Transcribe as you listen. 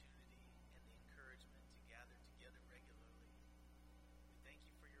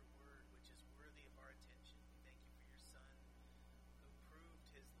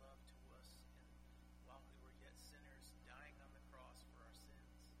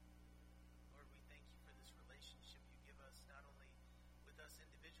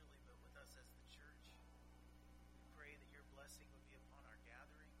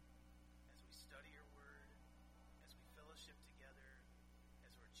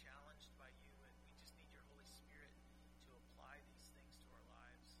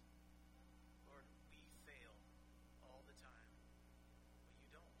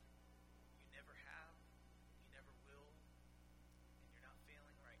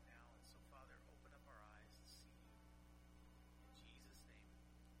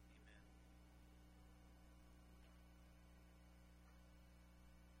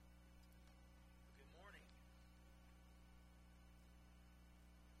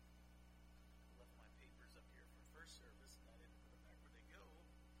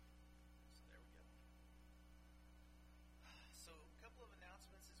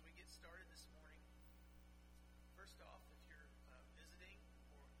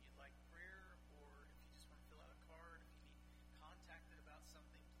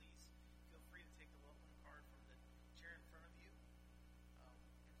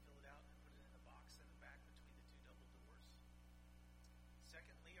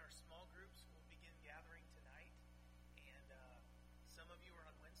Some of you are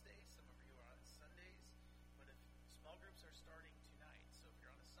on Wednesdays, some of you are on Sundays, but if small groups are starting tonight, so if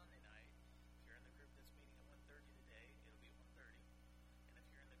you're on a Sunday night, if you're in the group that's meeting at 1:30 today, it'll be at 1:30. And if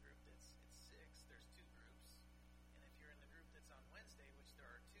you're in the group that's at 6, there's two groups. And if you're in the group that's on Wednesday, which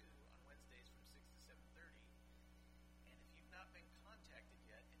there are two on Wednesdays from 6 to 7:30, and if you've not been contacted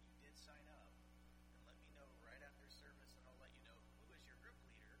yet and you did sign up, then let me know right after service and I'll let you know who is your group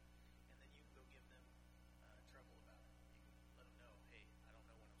leader, and then you can go give them trouble about it. You can let them know, hey, I don't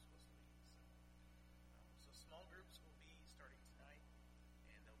know when I'm supposed to leave. So small groups will be starting tonight,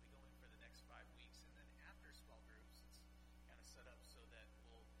 and they'll be going for the next 5 weeks. And then after small groups, it's kind of set up so that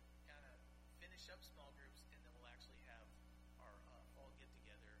we'll kind of finish up small groups, and then we'll actually have our fall get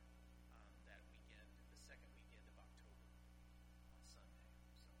together that weekend, the second weekend of October on Sunday.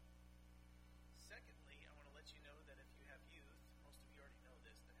 Secondly, I want to let you know that if you have youth, most of you already know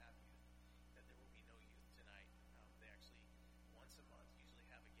this that have youth, that there will be no youth tonight. They actually, once a month, usually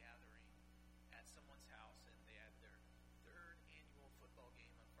have a gathering at someone's house, and they have their third annual football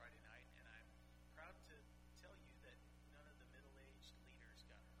game on Friday night. And I'm proud to tell you that none of the middle-aged leaders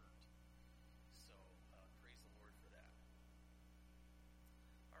got hurt. So praise the Lord for that.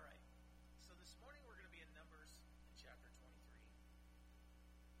 All right. So this morning we're going to be in Numbers in chapter 23.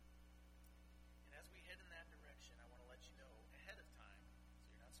 And as we head in that direction, I want to let you know ahead of time, so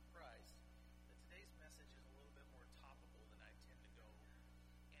you're not surprised, that today's message is a little bit more topical than I tend to go.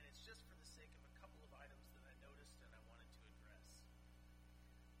 And it's just for the sake of a couple of items that I noticed and I wanted to address.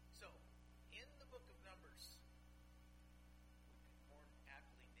 So, in the book of Numbers, we could more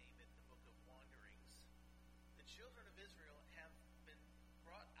aptly name it the book of wanderings, the children of Israel have been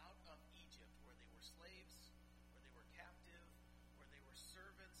brought out of Egypt, where they were slaves, where they were captive, where they were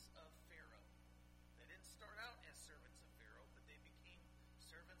servants of Pharaoh. They didn't start out as servants of Pharaoh, but they became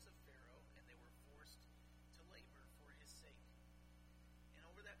servants of Pharaoh, and they were forced to labor for his sake. And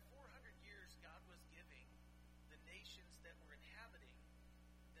over that 400 years, God was giving the nations that were inhabiting,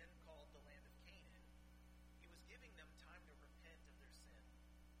 then called the land of Canaan, he was giving them time to repent of their sin,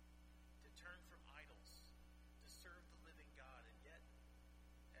 to turn from idols, to serve the living God. And yet,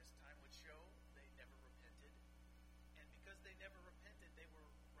 as time would show, they never repented. And because they never repented, they were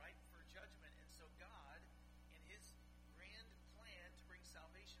ripe for judgment. And so God, in his grand plan to bring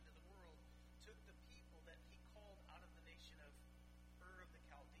salvation to the world, took the people that he called out of the nation of Ur of the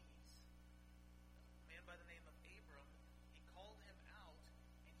Chaldees, a man by the name of Abram. He called him out,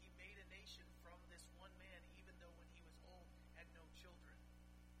 and he made a nation from this one man, even though when he was old, had no children.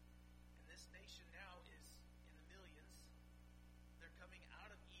 And this nation now is in the millions. They're coming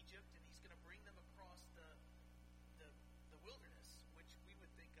out of Egypt, and he's going to bring them across the wilderness, which we would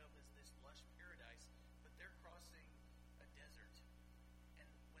think of as this lush paradise, but they're crossing a desert. And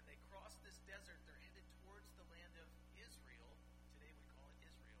when they cross this desert, they're headed towards the land of Israel. Today we call it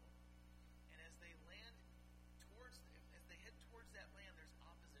Israel. And as they head towards that land, there's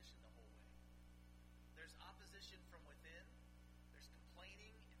opposition the whole way. There's opposition from within. There's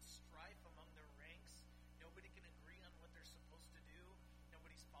complaining and strife among their ranks. Nobody can agree on what they're supposed to do.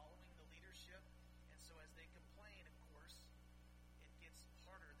 Nobody's following the leadership. And so as they complain, of course, it gets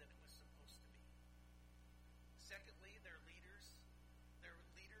harder than it was supposed to be. Secondly, their leaders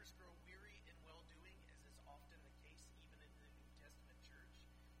grow weary in well-doing, as is often the case even in the New Testament church.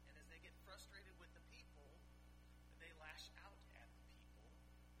 And as they get frustrated with the people, they lash out at the people.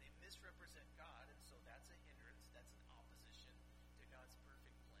 They misrepresent God, and so that's a hindrance. That's an opposition to God's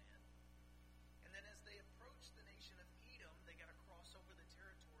perfect plan. And then as they approach the nation of Edom, they got to cross over the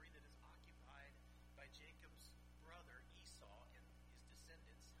territory that is occupied by Jacob's brother Esau and his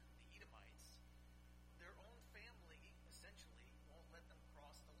descendants, the Edomites. Their own family essentially won't let them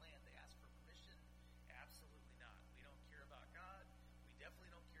cross the land. They ask for permission. Absolutely not. We don't care about God. We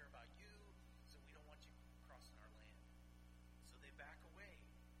definitely don't care about you, so we don't want you crossing our land. So they back away.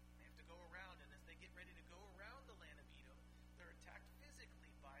 They have to go around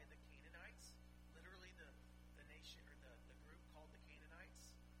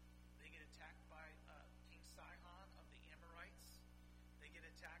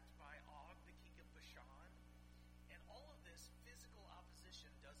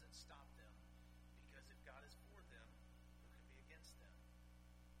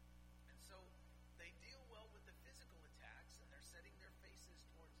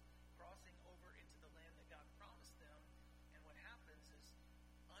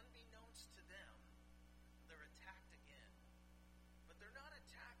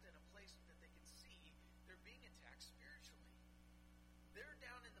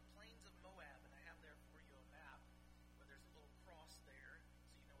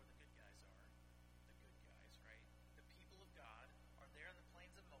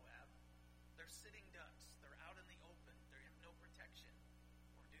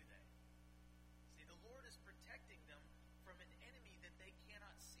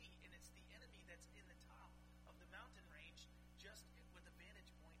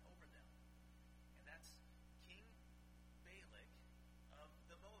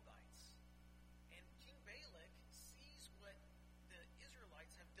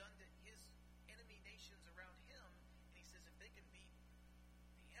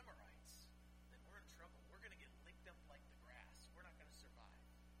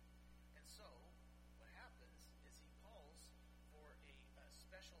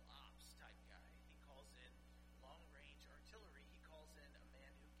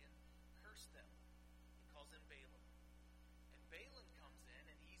curse them. He calls in Balaam. And Balaam comes in,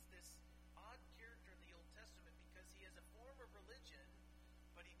 and he's this odd character in the Old Testament because he has a form of religion,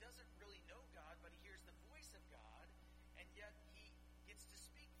 but he doesn't really know God, but he hears the voice of God, and yet he gets to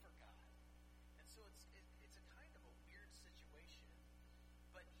speak for God. And so it's a kind of a weird situation.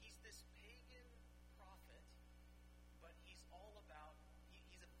 But he's this pagan prophet, but he's all about,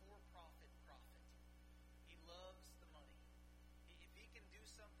 he's a for-profit prophet. He loves the money. If he can do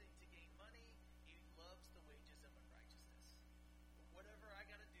something to gain money, he loves the wages of unrighteousness. Whatever I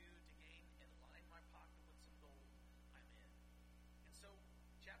got to do to gain and line my pocket with some gold, I'm in. And so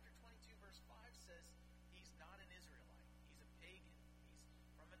chapter 22 verse 5 says he's not an Israelite. He's a pagan. He's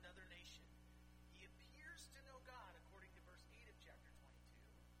from another nation. He appears to know God according to verse 8 of chapter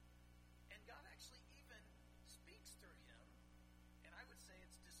 22. And God actually even speaks through him. And I would say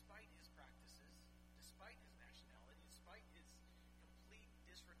it's despite his practices, despite his nationality, despite his complete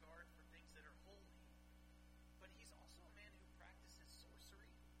disregard for things that are holy. But he's also a man who practices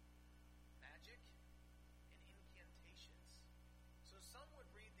sorcery, magic, and incantations. So some would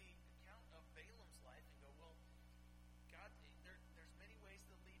read the account of Balaam's life and go, well, God, there's many ways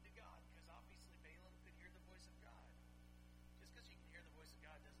that lead to God, because obviously Balaam could hear the voice of God. Just because you can hear the voice of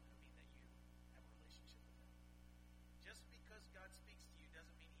God doesn't mean that you have a relationship with him. Just because God speaks to you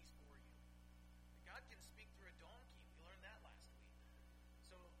doesn't mean he's for you. God can speak through a donkey. We learned that last week.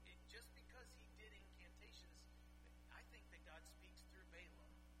 So just because he did incantations, I think that God speaks through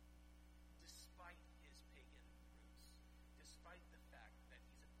Balaam despite his pagan roots, despite the fact that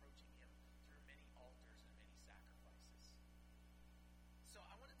he's approaching him through many altars and many sacrifices. So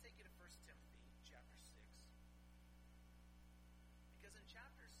I want to take you to 1 Timothy chapter 6. Because in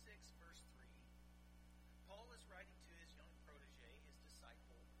chapter 6, verse 3, Paul is writing to his young protege, his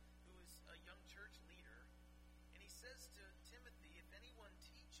disciple, who is a young church leader, and he says to Timothy, if anyone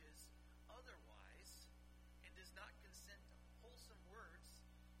teaches otherwise and does not consent to wholesome words,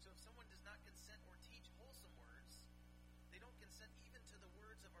 so if someone does not consent or teach wholesome words, they don't consent even to the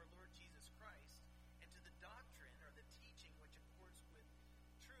words of our Lord Jesus Christ and to the doctrine or the teaching which accords with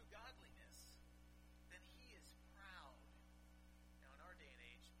true godliness, then he is proud. Now in our day and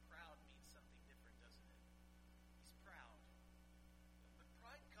age, proud means something different, doesn't it? He's proud. But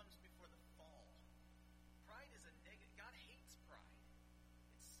pride comes before the fall. Pride is a negative. God hates pride.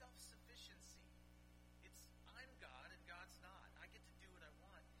 It's self-sufficiency. It's I'm God and God's not. I get to do what I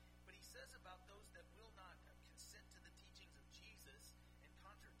want. But he says about those that will not consent to the teachings of Jesus and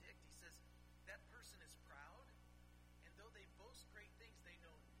contradict, he says that person is proud, and though they boast great things, they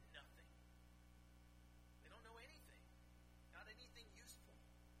know nothing. They don't know anything. Not anything useful.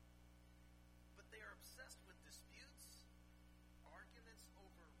 But they are obsessed with disputes, arguments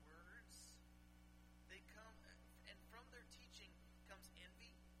over words. They come, and from their teaching comes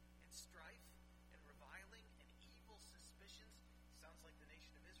envy and strife and reviling and evil suspicions. Sounds like the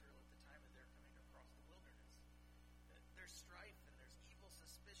nation of Israel at the time that they're coming across the wilderness. There's strife and there's evil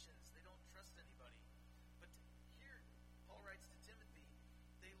suspicions. They don't trust anybody. But here, Paul writes to Timothy,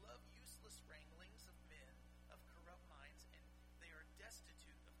 they love useless wranglings of men of corrupt minds, and they are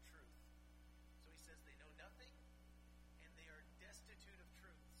destitute of truth. So he says they know nothing, and they are destitute of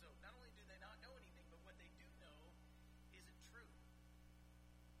truth. So not only do they not know anything, but what they do know isn't true.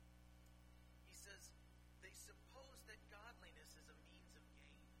 He says they suppose that godliness is a means of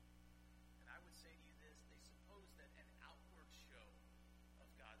gain. And I would say to you this, they suppose that an outward show of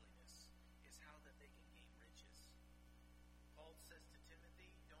godliness is how that they can gain riches. Paul says to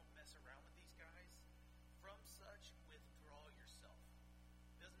Timothy, don't mess around with these guys.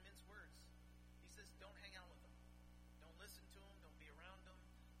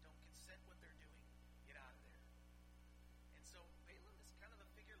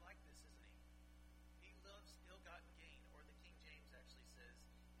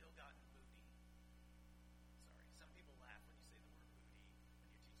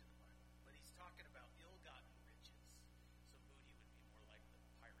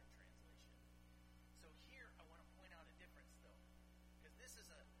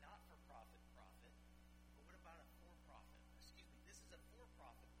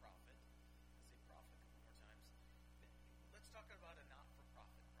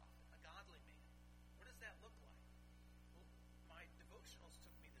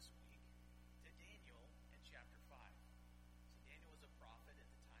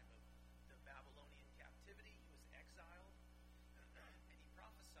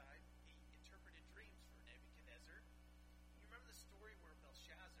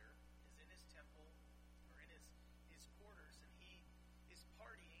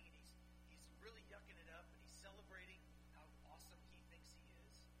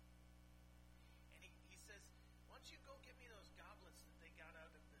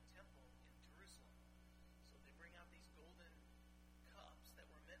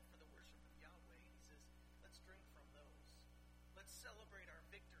 celebrate our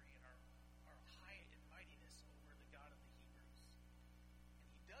victory and our high and mightiness over the God of the Hebrews.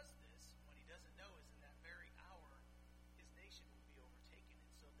 And he does this. What he doesn't know is in that very hour, his nation will be overtaken.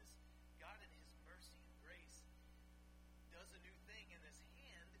 And so this God in his mercy and grace does a new thing, and this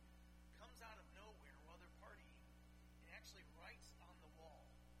hand comes out of nowhere while they're partying and actually writes on the wall.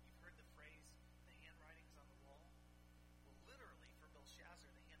 You've heard the phrase, the handwriting's on the wall? Well, literally, for Belshazzar,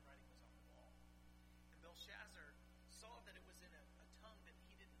 the handwriting was on the wall. And Belshazzar saw that it was in a tongue that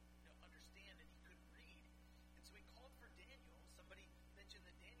he didn't understand and he couldn't read. And so he called for Daniel. Somebody mentioned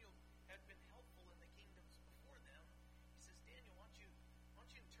that Daniel had been helpful in the kingdoms before them. He says, Daniel, why don't you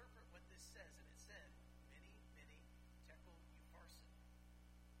interpret what this says? And it said, many, many tekel upharsin.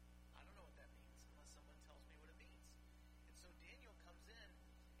 I don't know what that means unless someone tells me what it means. And so Daniel comes in,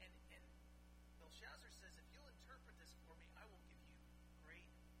 and Belshazzar says, if you'll interpret this for me, I will give you great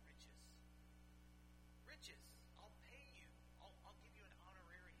riches. Riches. I'll pay you. I'll give you an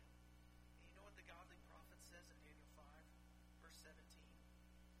honorarium. And you know what the godly prophet says in Daniel 5, verse 17?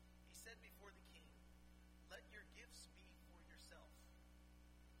 He said before the king, let your gifts be for yourself.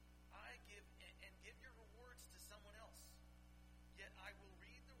 I give and give your rewards to someone else. Yet I will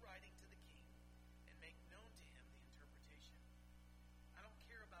read the writing to the king and make known to him the interpretation. I don't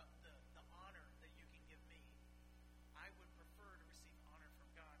care about the honor that you can give me. I would prefer to receive honor from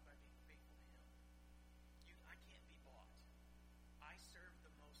God by being faithful to him. I can't be bought. I serve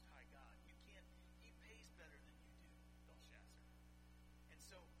the Most High God. You can't. He pays better than you do, Belshazzar. And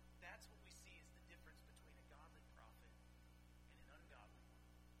so that's what we see is the difference between a godly prophet and an ungodly one.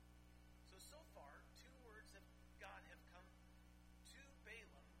 So far, two words of God have come through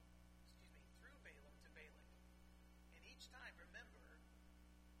Balaam to Balak. And each time, remember,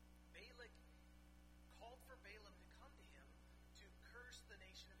 Balak called for Balaam to come to him to curse the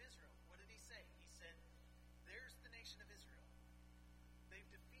nation of Israel. What did he say? He said, there's the nation of Israel.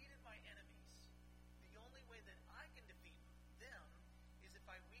 They've defeated my enemies. The only way that I can defeat them is if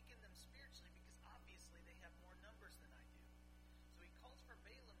I weaken them spiritually, because obviously they have more numbers than I do. So he calls for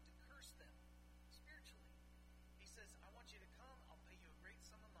Balaam to curse them spiritually. He says, I want you to come, I'll pay you a great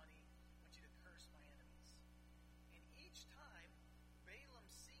sum of money, I want you to curse my enemies. And each time, Balaam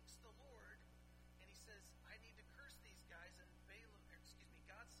seeks the Lord, and he says, I need to curse these guys, and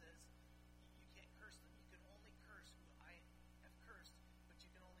God says, you can't curse them. You can only curse who I have cursed, but you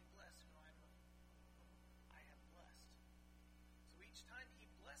can only bless who I have blessed. So each time he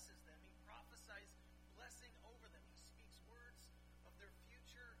blesses them, he prophesies blessing over them. He speaks words of their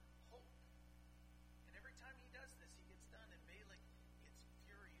future hope. And every time he does this, he gets done, and Balak gets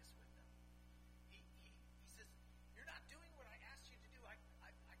furious with them. He says, you're not doing what I asked you to do. I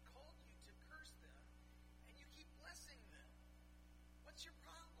called you to curse them, and you keep blessing them. What's your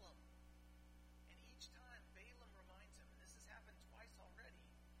problem? And each time Balaam reminds him, and this has happened twice already,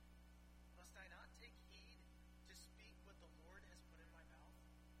 must I not take heed to speak what the Lord has put in my mouth?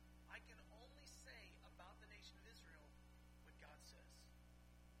 I can only say about the nation of Israel what God says.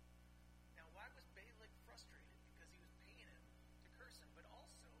 Now, why was Balak frustrated? Because he was paying him to curse him, but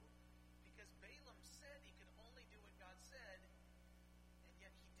also because Balaam said he could only do what God said, and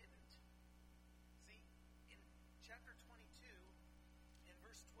yet he didn't. See, in chapter 22, in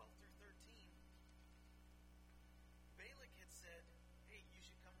verse 12 through 13, Balak had said, hey, you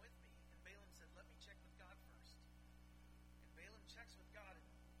should come with me. And Balaam said, let me check with God first. And Balaam checks with God, and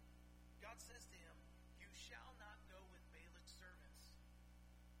God says to him, you shall not go with Balak's servants.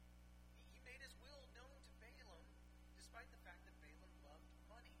 He made his will known to Balaam, despite the fact that Balaam loved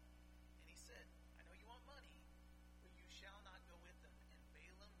money. And he said, I know you want money, but you shall not go with them. And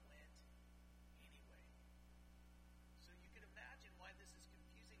Balaam went anyway. So you can imagine why this is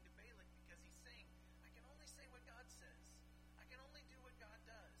confusing to Balak, because he's saying, I can only say what God says. I can only do what God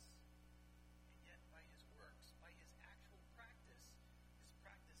does. And yet by his works, by his actual practice, his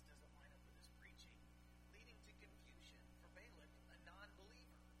practice doesn't line up with his preaching, leading to confusion for Balak, a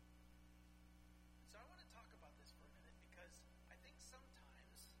non-believer. And so I want to talk about this for a minute, because I think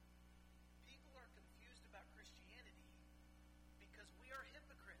sometimes people are confused about Christianity because we are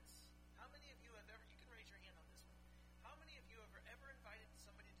hypocrites. How many of you have ever, you can raise your hand on this one, how many of you have ever invited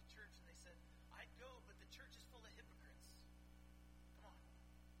somebody to church and they said, I'd go, but the church is full of hypocrites? Come on.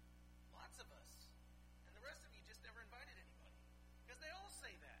 Lots of us. And the rest of you just never invited anybody. Because they all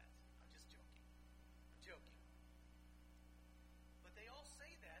say that. I'm just joking. I'm joking. But they all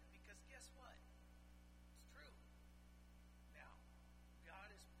say that because guess what? It's true. Now, God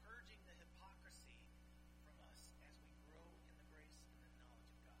is purging the hypocrisy from us as we grow in the grace and the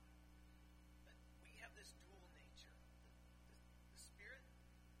knowledge of God. But we have this dual nature, the spirit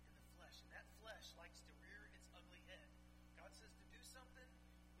and the flesh. And that flesh likes to rear its ugly head. God us to do something,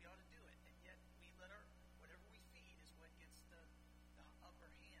 we ought to do it. And yet we let whatever we feed is what gets the upper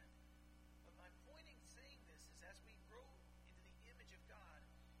hand. But my point in saying this is as we grow into the image of God,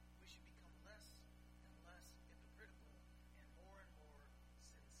 we should become less and less hypocritical and more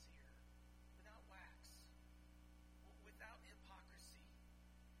sincere. Without wax, without hypocrisy,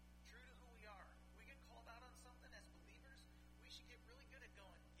 true to who we are. We get called out on something as believers, we should get really good at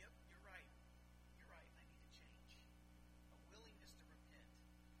going, yep, you're right. You're right, I need to change. A willingness to repent,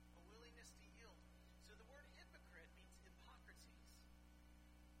 a willingness to yield. So the word hypocrite means Hippocrates.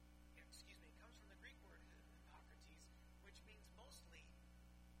 It comes from the Greek word Hippocrates, which means mostly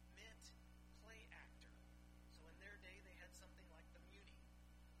meant play actor. So in their day, they had something like the Muni.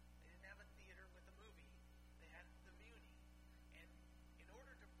 They didn't have a theater with a movie. They had the Muni. And in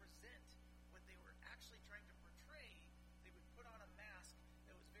order to present what they were actually trying to portray, they would put on a mask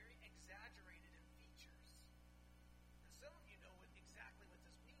that was very exaggerated in features. And some of you know exactly what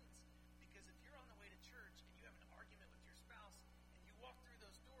this means, because if you're on the way to church and you have an argument with your spouse and you walk through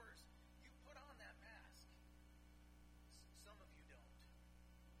those doors, you put on that mask. Some of you don't.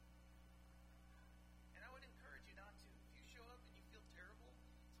 And I would encourage you not to. If you show up and you feel terrible,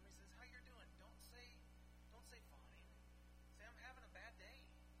 somebody says, "How you're doing?" Don't say fine. Say, "I'm having a bad day."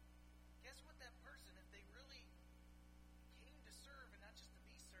 Guess what? That person, if they really came to serve and not just to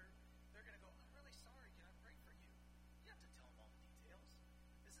be served, they're going to go, "I'm really sorry. Can I pray for you?" You have to tell them all the details.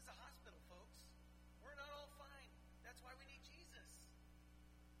 This is a hospital, folks. We're not all fine. That's why we need Jesus.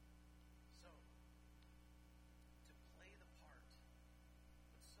 So, to play the part.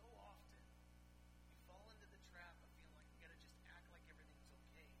 But so often, we fall into the trap of feeling like we got to just act like everything's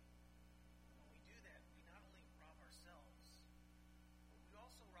okay. When we do that, we not only rob ourselves, but we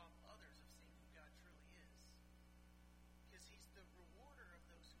also rob others of seeing who God truly is. Because He's the rewarder of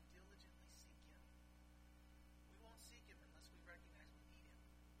those who diligently seek Him. We won't seek Him unless we recognize we need Him.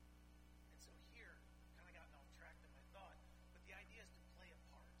 And so here, kind of gotten off track in my thought, but the idea is to play a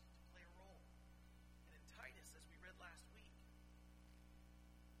part, to play a role. And in Titus, as we read last week,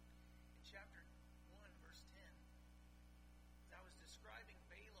 in chapter 1, verse 10, as I was describing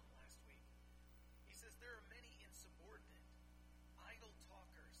Balaam last week, he says there are many insubordinate, idle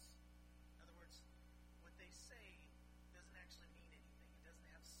talkers. In other words, what they say doesn't actually mean anything. It doesn't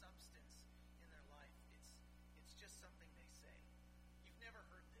have substance in their life. It's just something they say. You've never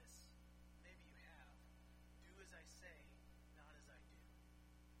heard this. Maybe you have. Do as I say, not as I do.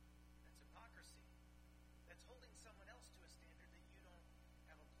 That's hypocrisy. That's holding someone else to a standard that you don't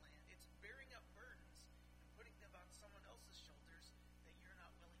have a plan. It's bearing up burdens and putting them on someone else's shoulders that you're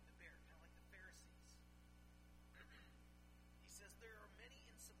not willing to bear, kind of like the Pharisees. He says there are many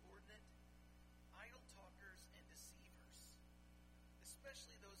insubordinate, idle talkers and deceivers,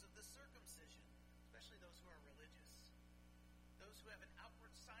 especially those of the circumcision, especially those who are religious, those who have an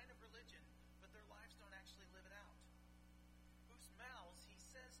outward sign of religion, but their lives don't actually live it out, whose mouths, he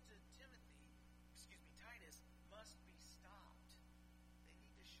says to Titus, must be stopped. They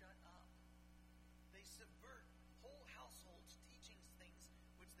need to shut up. They subvert whole households, teaching things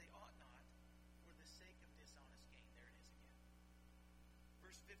which they ought not, for the sake of dishonest gain. There it is again.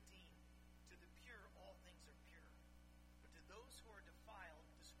 Verse 15, to the pure all things are pure, but to those who are defiled,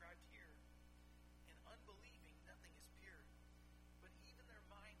 described here, and unbelieving, nothing is pure. But even their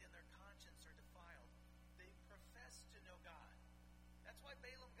mind and their conscience are defiled. They profess to know God. That's why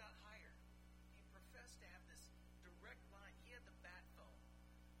Balaam got hired. He professed to have this direct line. He had the bat phone.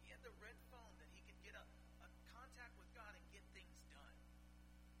 He had the red phone that he could get a contact with God and get things done.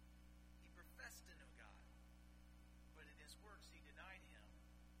 He professed to know God. But in his works he denied Him,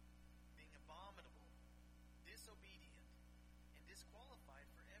 being abominable, disobedient, and disqualified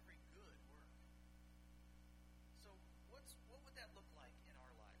for every good work. So what would that look like in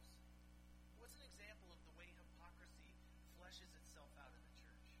our lives? What's an example of the way hypocrisy fleshes itself out in the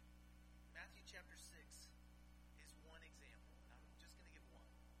church? Matthew chapter 6 is one example, and I'm just going to give one.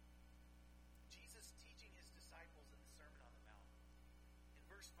 Jesus teaching His disciples in the Sermon on the Mount. In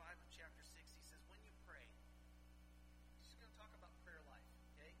verse 5 of chapter 6, He says, when you pray, He's just going to talk about prayer life,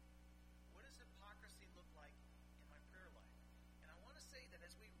 okay? What does hypocrisy look like in my prayer life? And I want to say that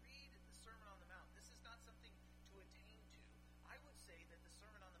as we read the Sermon on the Mount, this is not something to attain to. I would say that the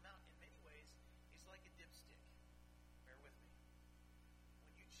Sermon on the Mount, in many ways, is like a dipstick. Bear with me.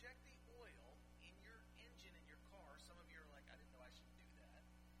 When you check the oil in your engine in your car, some of you are like, I didn't know I should do that.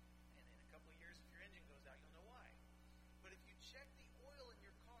 And in a couple of years, if your engine goes out, you'll know why. But if you check the oil in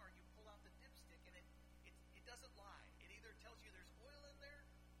your car, you pull out the dipstick, and it doesn't lie. It either tells you there's oil in there,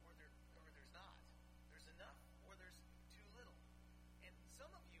 or there's not. There's enough, or there's too little. And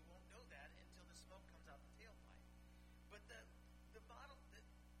some of you won't know that until the smoke comes out the tailpipe. But the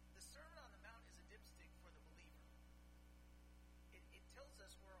the Sermon on the Mount is a dipstick for the believer. It tells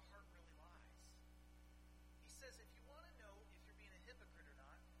us where our heart really lies. He says, if you want to know if you're being a hypocrite or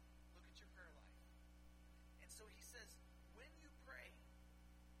not, look at your prayer life. And so he says, when you pray,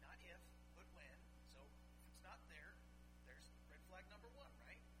 not if, but when. So if it's not there, there's red flag number one,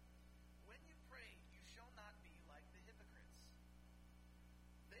 right? When you pray, you shall not be like the hypocrites.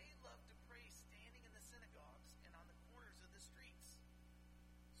 They love to pray standing in the synagogues and on the corners of the streets,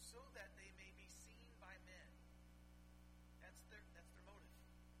 so that they may be seen by men. That's their motive.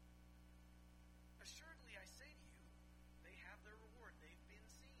 Assuredly, I say to you, they have their reward. They've been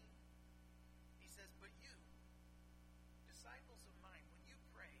seen. He says, but you, disciples of mine, when you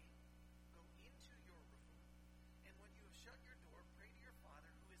pray, go into your room, and when you have shut your door, pray to your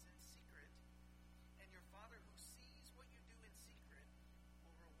Father who is in secret, and your Father who sees what you do in secret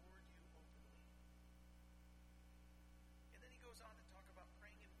will reward you openly. And then he goes on to talk about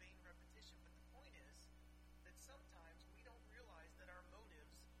praying in vain repetition, but the point is that sometimes we don't realize that our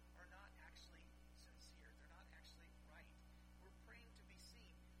motives are not actually sincere. They're not actually right. We're praying to be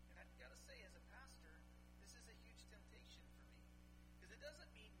seen. And I've got to say, as a pastor, this is a huge temptation for me. Because it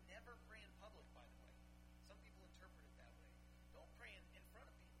doesn't mean never pray in public, by the way. Some people interpret it that way. Don't pray in front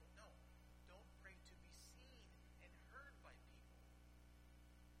of people. No. Don't pray to be seen and heard by people.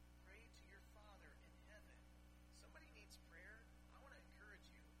 Pray to your Father in heaven. Somebody needs prayer. I want to encourage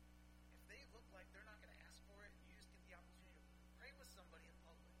you. If they look like they're not going to ask for it, you just get the opportunity to pray with somebody in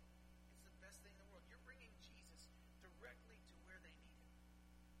public. It's the best thing in the world. You're bringing Jesus directly to where they need him.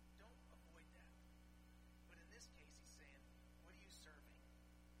 Don't avoid that. But in this case, he's saying, what are you serving?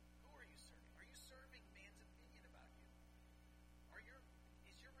 Who are you serving? Are you serving man's opinion about you?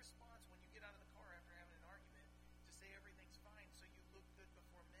 Is your response when you get out of the car after having an argument to say everything's fine so you look good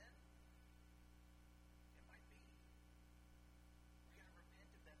before men? It might be. We got to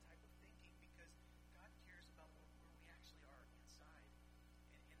repent of that type of thinking, because God cares about where we actually are inside,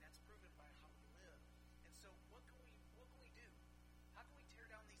 and that's proven by how we live. And so, what can we do? How can we tear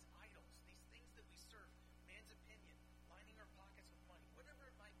down these idols, these things that we serve? Man's opinion, lining our pockets with money, whatever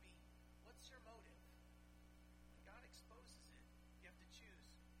it might be. What's your motive? When God exposes it, you have to choose: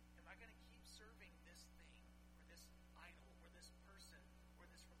 am I going to keep serving this thing, or this idol, or this person, or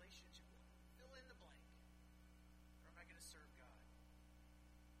this relationship? Fill in the blank. Or am I going to serve God?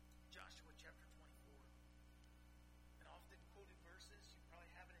 Joshua chapter 24. An often quoted verses. You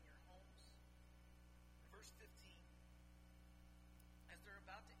probably have it in your homes. Verse 15. As they're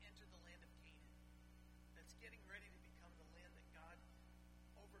about to enter the land of Canaan, that's getting ready to become the land that God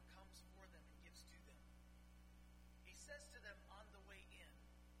overcomes for them and gives to them, he says to them on the way in,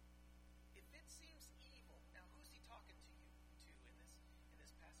 if it seems evil. Now, who's he talking to you to in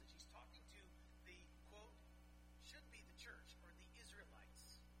this passage? He's talking to the, quote, should be the church or the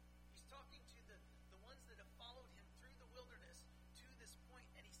Israelites. He's talking to the ones that have followed him through the wilderness to this point,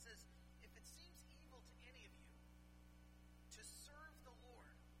 and he says, if it seems evil to any of you to serve the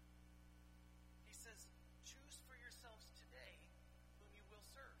Lord, he says, choose for yourselves today whom you will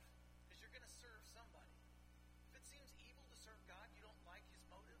serve, because you're going to serve somebody. If it seems evil to serve God, you don't like his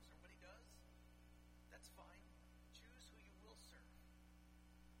motives or what he does, that's fine. Choose who you will serve.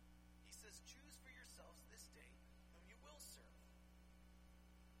 He says, choose for yourselves this day whom you will serve,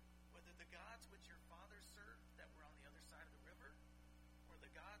 whether the gods which your fathers served that were on the other side of the river, or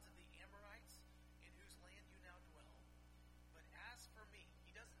the gods of the Amorites in whose land you now dwell. But as for me,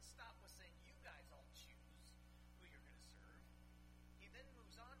 he doesn't stop with saying, you guys all choose who you're going to serve. He then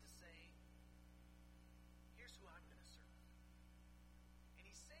moves on to say, here's who I'm going to serve. And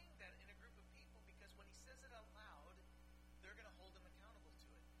he's saying that in a group of people because when he says it out loud, they're going to hold him accountable to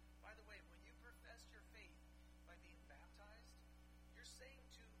it. By the way, when you profess your faith by being baptized, you're saying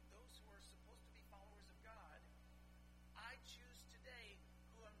to those who are supposed to be followers of God, I choose today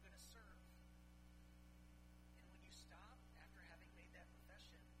who I'm going to serve. And when you stop after having made that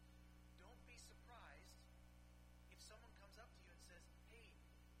profession, don't be surprised if someone comes up to you and says, hey,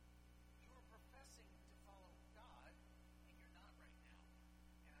 you were professing to follow God, and you're not right now,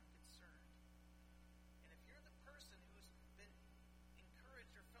 and I'm concerned. And if you're the person who's been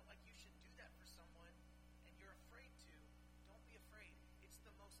encouraged or felt like you should do that for someone, and you're afraid to, don't be afraid. It's the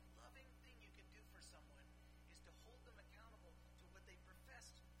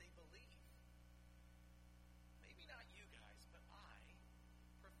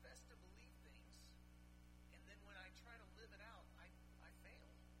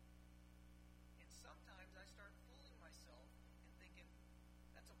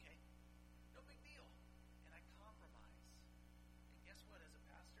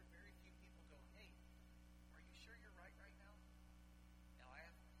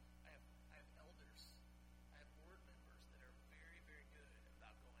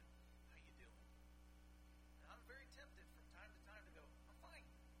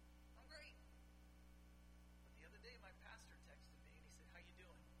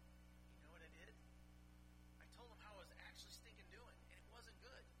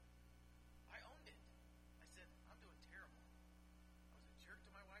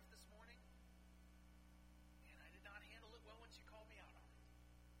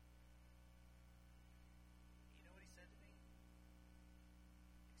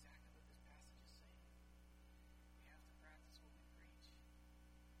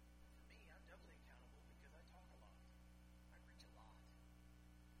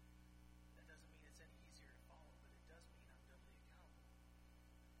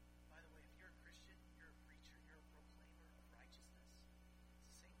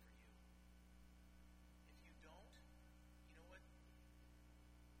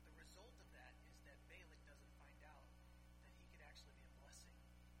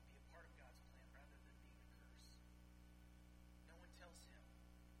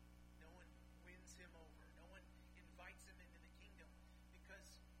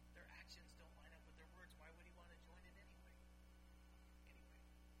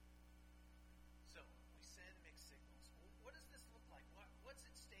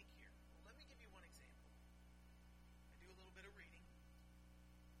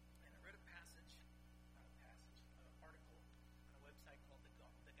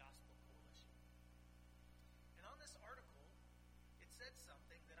said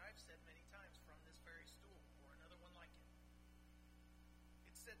something that I've said many times from this very stool or another one like it.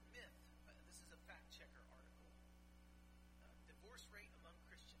 It said myth. This is a fact checker article. Divorce rate among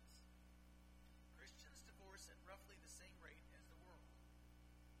Christians. Christians divorce at roughly the same rate as the world.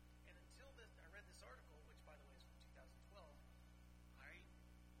 And until I read this article, which by the way is from 2012, I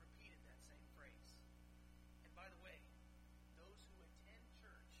repeated that same phrase. And by the way, those who attend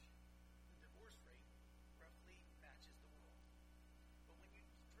church, the divorce rate roughly matches the world. But when you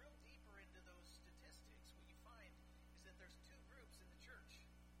drill deeper into those statistics, what you find is that there's two groups in the church.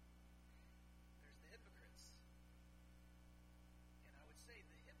 There's the hypocrites. And I would say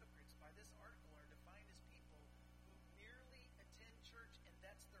the hypocrites by this article are defined as people who merely attend church and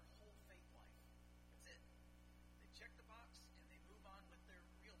that's their whole faith life. That's it. They check the box and they move on with their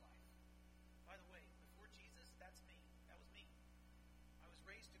real life. By the way, before Jesus, that's me. That was me. I was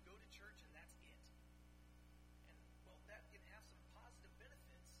raised to go to church and that's it. And, well, that can have some positive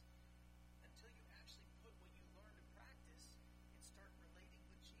benefits until you actually put what you learn to practice and start relating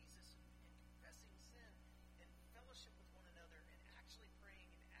with Jesus and confessing sin and fellowship with one another and actually praying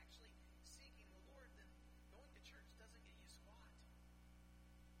and actually seeking the Lord. Then going to church doesn't get you squat.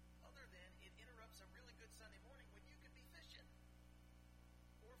 Other than it interrupts a really good Sunday morning when you could be fishing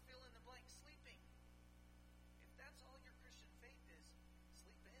or fill in the blank sleeping. If that's all your Christian faith is,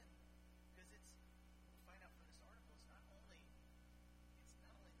 sleep in. Because we find out from this article, it's not only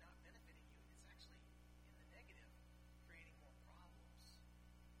not benefiting you, it's actually in the negative, creating more problems.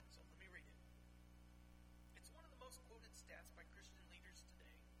 So let me read it. It's one of the most quoted stats by Christian leaders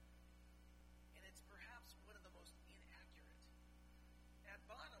today, and it's perhaps one of the most inaccurate. At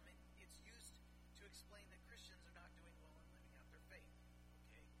bottom, it's used to explain that Christians are not doing well in living out their faith.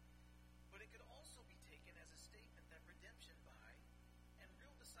 Okay? But it could also be taken as a statement that redemption by and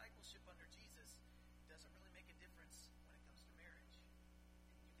real discipleship under Jesus doesn't really make a difference when it comes to marriage.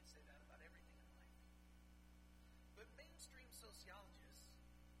 And you can say that about everything in life. But mainstream sociologists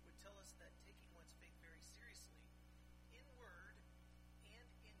would tell us that taking one's faith very seriously, in word and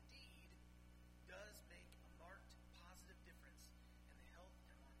in deed, does make a marked positive difference in the health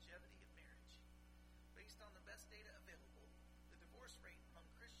and longevity of marriage. Based on the best data available, the divorce rate among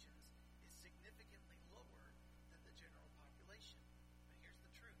Christians is significantly lower than the general population. But here's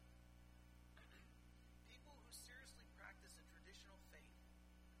the truth. People who seriously practice a traditional faith,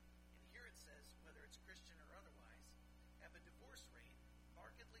 and here it says whether it's Christian or otherwise, have a divorce rate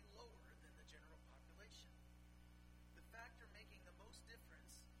markedly lower than the general population. The factor making the most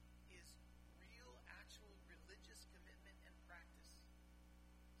difference is real, actual religious commitment and practice.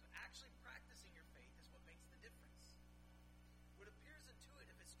 So actually practicing your faith is what makes the difference. What appears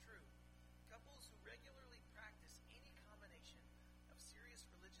intuitive is true. Couples who regularly practice any combination of serious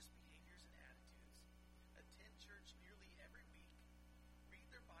religious behaviors and attitudes, attend church nearly every week, read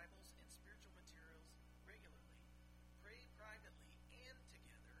their Bibles and spiritual materials regularly, pray privately and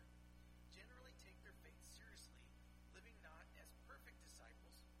together, generally take their faith seriously, living not as perfect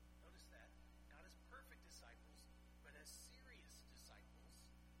disciples, notice that, not as perfect disciples, but as serious disciples,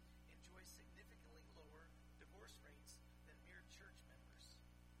 enjoy significantly lower divorce rates than mere church members.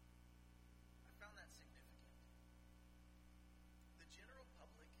 I found that significant. The general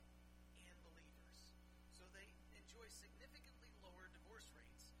public and believers. So they enjoy significantly lower divorce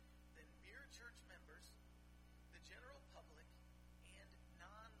rates than mere church members, the general public, and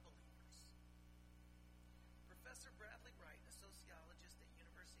non-believers. Professor Bradley Wright, a sociologist at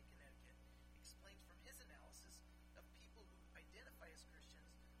University of Connecticut, explains from his analysis of people who identify as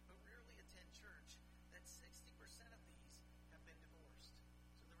Christians but rarely attend church that 60% of these have been divorced.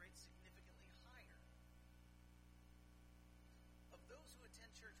 So the rate's significantly higher. Of those who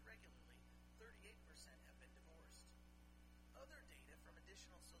attend church regularly, 38% have been divorced. Other data from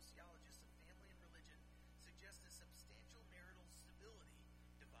additional sociologists of family and religion suggest a substantial marital stability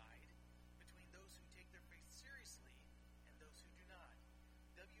divide between those who take their faith seriously and those who do not.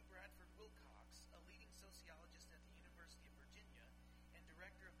 W. Bradford Wilcox, a leading sociologist at the University of Virginia and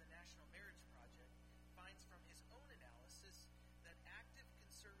director of the National Marriage Project, finds from his own analysis that active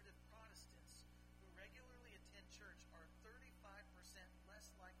conservative Protestants who regularly attend church are 35% less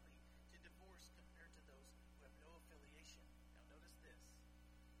likely to divorce compared to those who have no affiliation. Now notice this.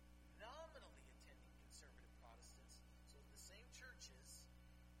 Nominally attending conservative Protestants, so the same churches,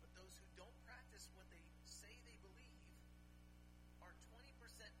 but those who don't practice what they say they believe, are 20%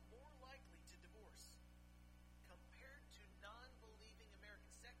 more likely to divorce compared to non-believing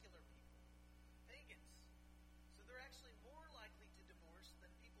American secular people, pagans. So they're actually more likely to divorce than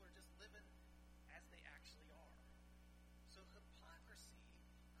people who are just living as they actually are.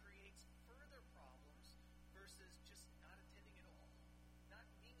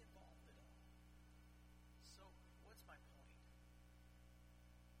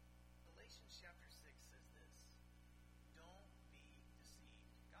 Galatians chapter 6 says this: don't be deceived.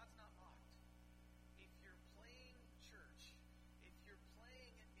 God's not mocked. If you're playing church, if you're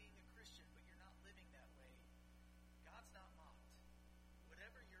playing at being a Christian, but you're not living that way, God's not mocked.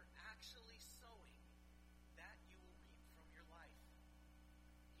 Whatever you're actually sowing, that you will reap from your life.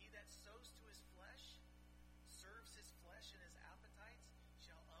 He that sows to his flesh, serves his flesh and his appetites,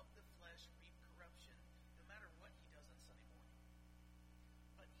 shall of the flesh reap corruption, no matter what he does on Sunday morning.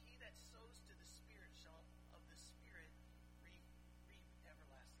 But he that sows to the Spirit shall of the Spirit reap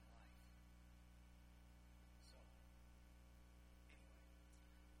everlasting life. So, anyway,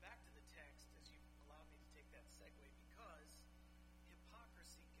 back to the text, as you allowed me to take that segue, because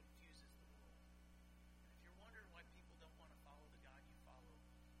hypocrisy confuses the world. And if you're wondering why people don't want to follow the God you follow,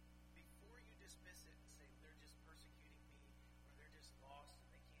 before you dismiss it and say they're just persecuting me or they're just lost and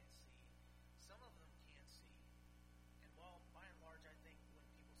they can't see, some of them can see. And while by and large I think when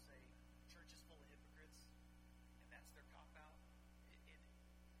people say church is full of hypocrites and that's their cop-out,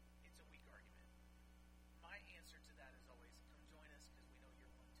 it's a weak argument. My answer to that is always, come join us because we know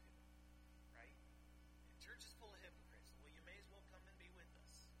you're one too, right? And church is full of hypocrites. Well, you may as well come and be with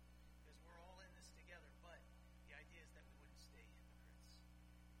us because we're all in this together. But the idea is that we wouldn't stay hypocrites.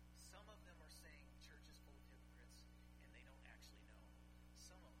 Some of them are saying church is full of hypocrites and they don't actually know.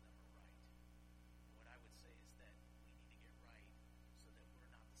 Some of them are right. And what I would say is that we need to get right so that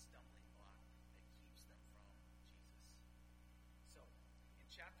we're not the stumbling block that keeps them from Jesus. So, in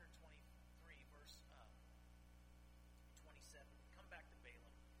chapter 23, verse 27, we come back to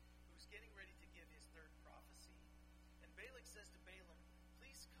Balaam, who's getting ready to give his third prophecy. And Balak says to Balaam,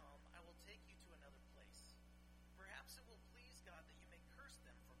 please come, I will take you to another place. Perhaps it will please God that you may curse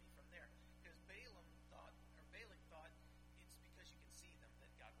them for me from there. Because Balak thought it's because you can see them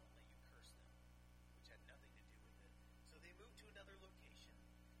that God won't let you curse them, which had nothing to do with it. So they moved to another location.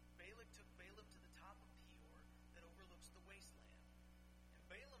 Balak took Balaam to the top of Peor that overlooks the wasteland. And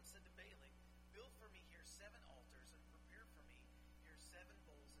Balaam said to Balak, build for me here 7 altars and prepare for me here 7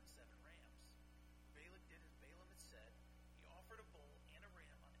 bulls and 7 rams. Balak did as Balaam had said. He offered a bull and a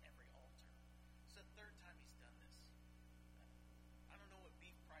ram on every altar. It's the third time he's done this. I don't know what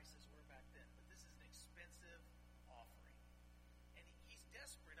beef prices were back then, but this is an expensive offering. And he's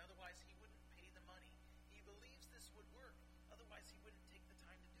desperate, otherwise he wouldn't pay the money. He believes this would work, otherwise he wouldn't take the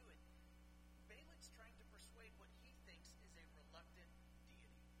time to do it. Balak's trying to persuade what he thinks is a reluctant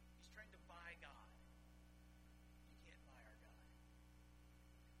deity. He's trying to buy God. You can't buy our God.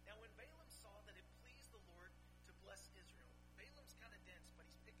 Now when Balaam saw that it pleased the Lord to bless Israel, Balaam's kind of dense, but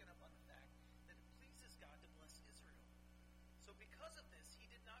he's picking up on the fact that it pleases God to bless Israel. So because of this, he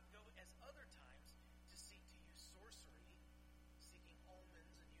did not go as other times to seek to use sorcery, seeking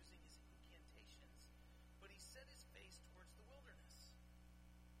omens and using his incantations, but he set his face towards the wilderness.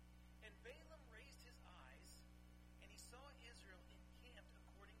 And Balaam raised his eyes, and he saw Israel encamped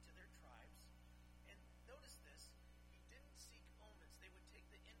according to their tribes. And notice this, he didn't seek omens. They would take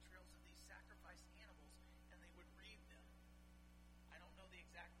the entrails of these sacrificed animals and they would read them. I don't know the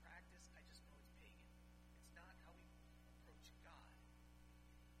exact practice, I just know it's pagan. It's not how we approach God.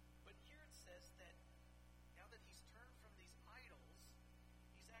 But here it says that now that he's turned from these idols,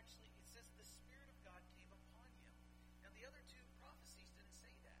 it says the Spirit of God came upon him. Now the other 2 prophecies didn't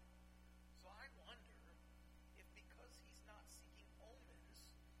say that. So I wonder if because he's not seeking omens,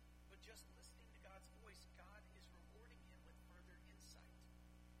 but just listening to God's voice, God is rewarding him with further insight.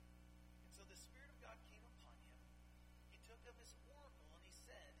 And so the Spirit of God came upon him. He took up his oracle and he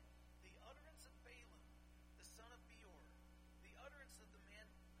said, the utterance of Balaam, the son of Beor, the utterance of the man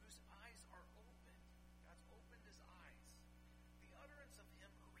whose eyes are opened. God's opened his eyes. The utterance of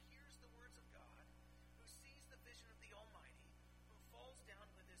him who hears the words of God, who sees the vision of the Almighty, who falls down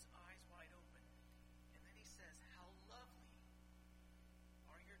with his eyes wide open. And then he says, how lovely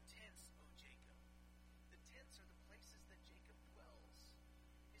are your tents, O Jacob. The tents are the places that Jacob dwells.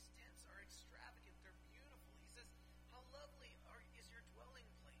 His tents are extravagant, they're beautiful. He says, how lovely is your dwelling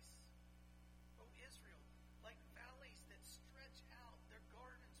place, O Israel, like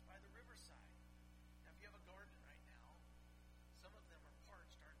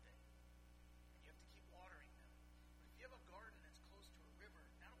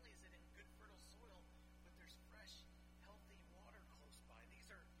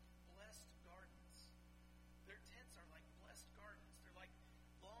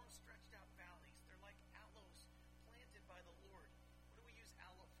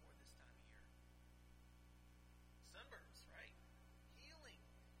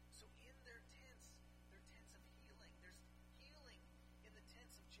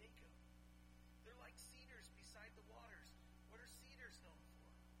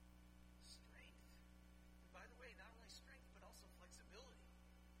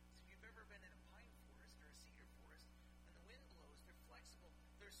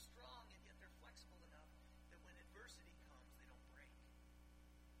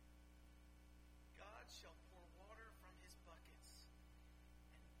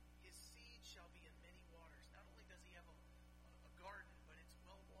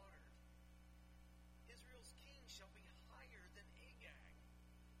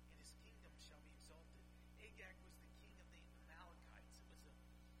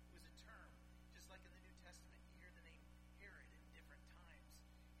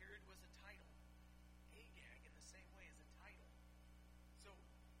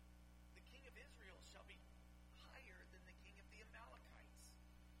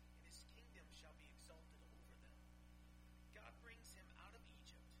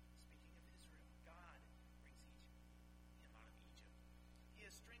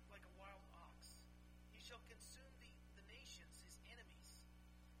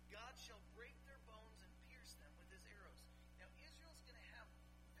God shall break their bones and pierce them with his arrows. Now, Israel's going to have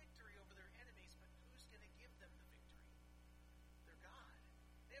victory over their enemies, but who's going to give them the victory? Their God.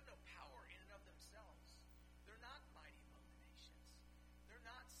 They have no power in and of themselves. They're not mighty among the nations. They're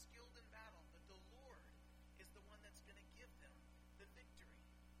not skilled in battle, but the Lord is the one that's going to give them the victory.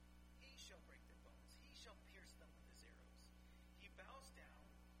 He shall break their bones. He shall pierce them with his arrows. He bows down.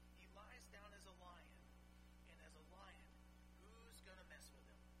 He lies down as a lion. And as a lion, who's going to mess with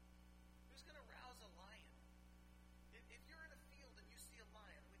him? Who's going to rouse a lion? If you're in a field and you see a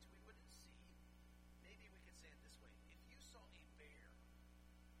lion, which we wouldn't see, maybe we could say it this way. If you saw a bear,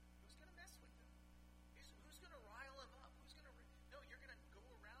 who's going to mess with him? Who's going to rile him up? Who's going to... No, you're going to go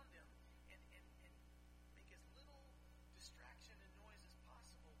around him and make as little distraction and noise as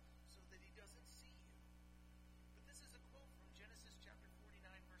possible so that he doesn't see you. But this is a quote from Genesis chapter 49,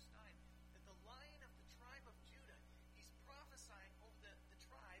 verse 9, that the Lion of the tribe of Judah, he's prophesying over the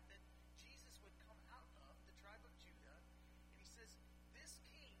tribe that Jesus would come out of, the tribe of Judah, and he says, this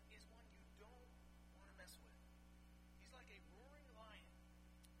king is one you don't want to mess with. He's like a roaring lion,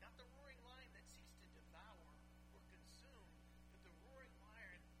 not the roaring lion that seeks to devour or consume, but the roaring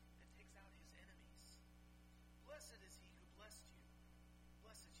lion that takes out his enemies. Blessed is he who blesses you,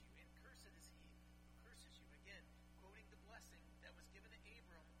 and cursed is he who curses you. Again, quoting the blessing that was given to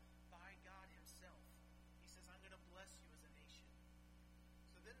Abram by God himself. He says, I'm going to bless you as a nation.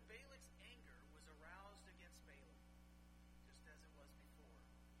 So then Balak's anger was aroused against Balaam, just as it was before.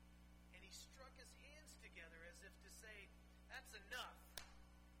 And he struck his hands together as if to say, that's enough.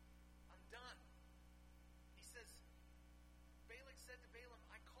 I'm done. He says, Balak said to Balaam,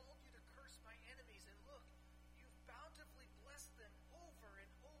 I called you to curse my enemies, and look, you've bountifully blessed them over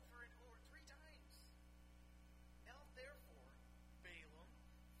and over and over 3 times. Now therefore, Balaam,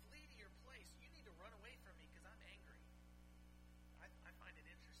 flee to your place. You need to run away from me because I'm angry. I find it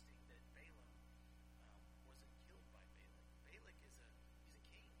interesting that Balaam wasn't killed by Balak. Balak he's a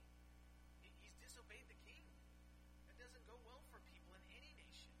king. He's disobeyed the king. That doesn't go well for people in any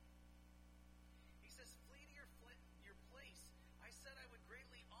nation. He says, flee to your place. I said I would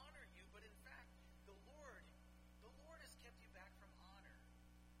greatly honor you, but in fact, the Lord has kept you back from honor.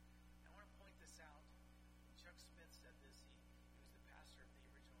 I want to point this out. Chuck Smith said this. He was the pastor of the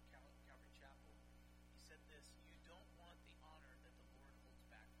original Calvary Chapel. He said this, you don't want the honor that the Lord holds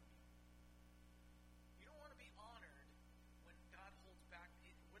back from you. You don't want to be honored when God holds back.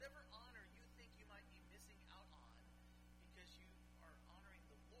 Whatever honor you think you might be missing out on because you are honoring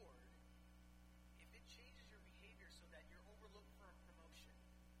the Lord, if it changes your behavior so that you're overlooked for a promotion,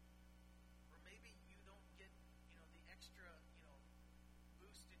 or maybe you don't get, the extra,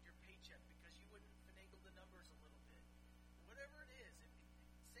 boost in your paycheck because you wouldn't finagle the numbers a little bit. Whatever it is, if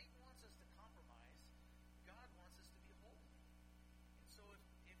Satan wants us to compromise, God wants us to be holy. And so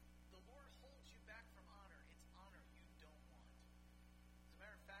if the Lord holds you back from honor, it's honor you don't want. As a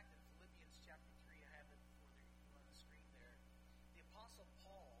matter of fact, in Philippians chapter 3, I have it on the screen there, the Apostle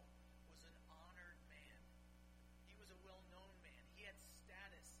Paul was an honored man. He was a well-known man. He had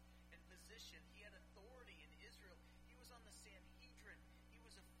status and position. He had authority in Israel. He was on the Sanhedrin. He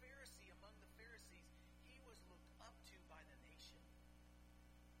was a Pharisee among the Pharisees. He was looked up to by the nation.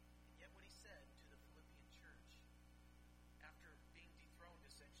 And yet what he said to the Philippian church, after being dethroned as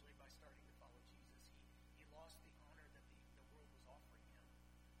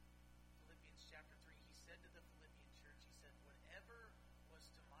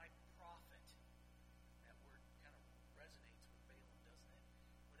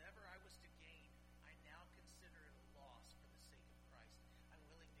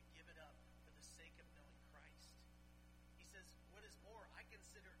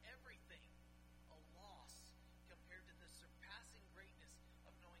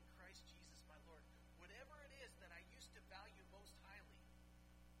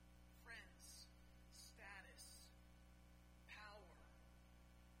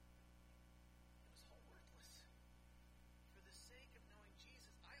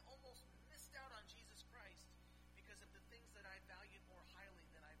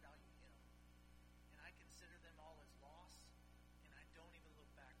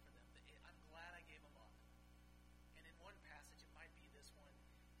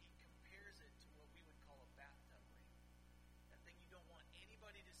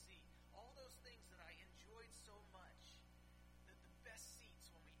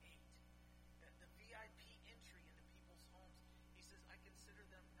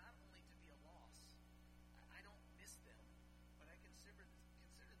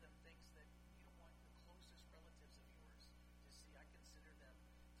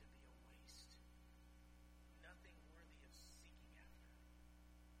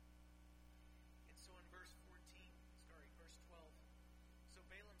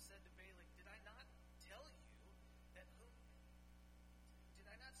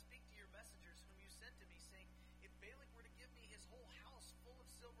sent to me, saying, if Balak were to give me his whole house full of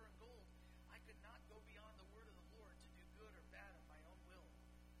silver and gold, I could not go beyond the word of the Lord to do good or bad of my own will.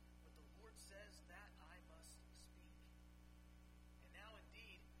 But the Lord says that I must speak. And now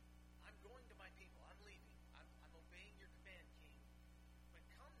indeed, I'm going to my people. I'm leaving. I'm obeying your command, King. But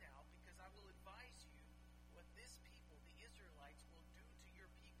come now, because I will advise you what this people, the Israelites, will do to your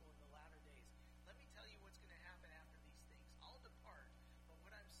people in the latter days. Let me tell you what's going to happen after these things. I'll depart, but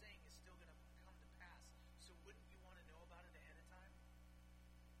what I'm saying is still going to come to pass. So wouldn't you want to know about it ahead of time?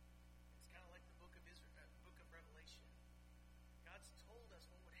 It's kind of like the book of Revelation. God's told us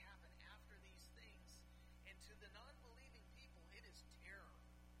what would happen after these things. And to the non-believing people, it is terror.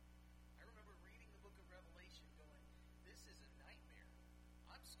 I remember reading the book of Revelation going, this is a nightmare.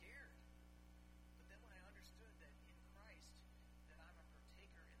 I'm scared. But then when I understood that in Christ, that I'm a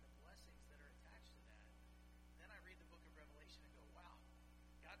partaker in the blessings that are attached to that, then I read the book of Revelation and go, wow,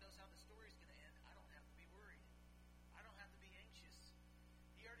 God knows how the story's going to end. I don't have to be worried. I don't have to be anxious.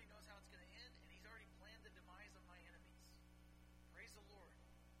 He already knows how it's going to end, and he's already planned the demise of my enemies. Praise the Lord.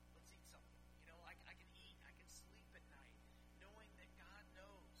 Let's eat something. I can eat. I can sleep at night, knowing that God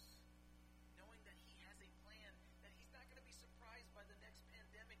knows, knowing that he has a plan, that he's not going to be surprised by the next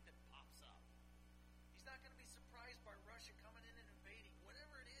pandemic that pops up. He's not going to be surprised by Russia coming in and invading.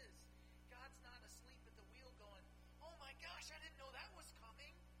 Whatever it is, God's not asleep at the wheel going, oh my gosh, I didn't know that was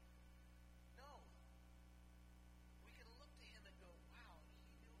coming. No. We can look to him and go, wow, he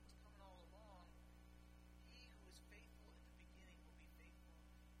knew it was coming all along. He who is faithful at the beginning will be faithful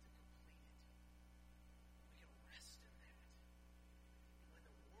to complete it. We can rest in that. And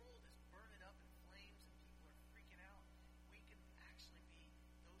when the world is burning up in flames and people are freaking out, we can actually be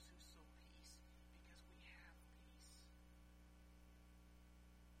those who sow peace because we have peace.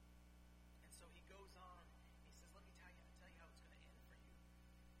 And so he goes on. He says, let me tell you how it's going to end for you.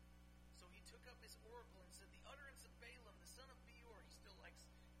 So he took up his oracle and said, the utterance of Balaam, the son of Beor. He still likes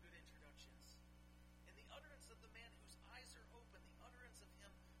good introductions. And the utterance of the man whose eyes are open, the utterance of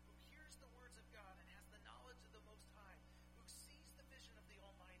him who hears the words of God and has the knowledge of the Most High, who sees the vision of the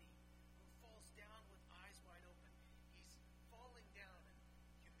Almighty, who falls down with eyes wide open. He's falling down in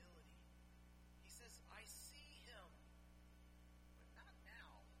humility. He says, I see him, but not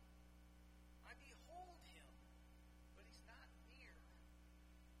now. I behold him, but he's not near.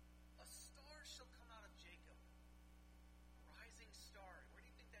 A star shall come out of Jacob, a rising star. Where do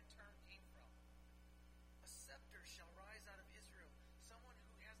you think that term came from? A scepter shall rise out of Israel, someone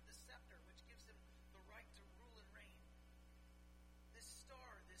who has the scepter, which gives him the right to rule and reign. This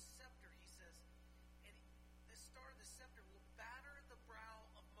star, this scepter, he says, and this star, this scepter will batter the brow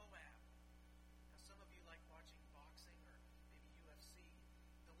of Moab. Now, some of you like watching boxing or maybe UFC.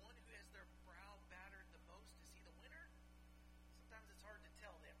 The one who has their brow battered the most, is he the winner? Sometimes it's hard to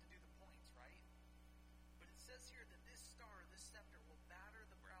tell. They have to do the points, right? But it says here that this star, this scepter, will batter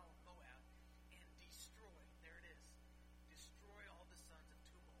the brow of Moab and destroy, there it is, destroy all the sons of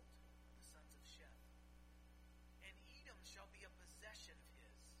Tumult, the sons of Sheth. And Edom shall be a possession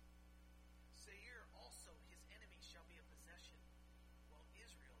of his. Seir also, his enemy, shall be a possession, while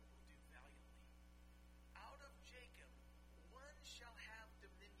Israel will do valiantly. Out of Jacob one shall have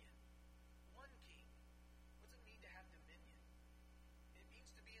dominion, one king. What does it mean to have dominion? It means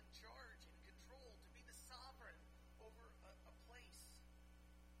to be in charge and control, to be the sovereign over a place.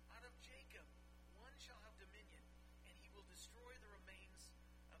 Out of Jacob one shall have dominion, and he will destroy the remains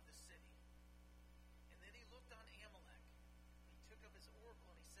of the city. And then he looked on Amalek. He took up his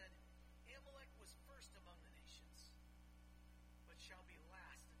oracle and he said, Amalek was first among the nations, but shall be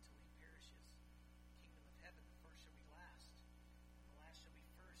last until he perishes. The kingdom of heaven, the first shall be last, and the last shall be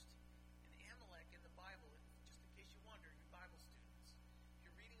first. And Amalek in the Bible, just in case you wonder, you Bible students, if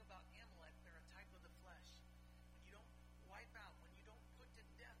you're reading about Amalek, they're a type of the flesh. When you don't wipe out, when you don't put to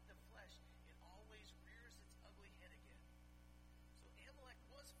death the flesh, it always rears its ugly head again. So Amalek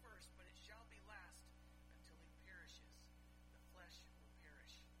was first, but it shall be last until he perishes. The flesh will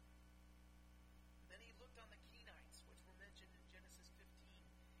perish. Then he looked on the Kenites, which were mentioned in Genesis 15,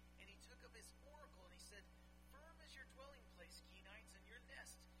 and he took up his oracle and he said, firm is your dwelling place, Kenites, and your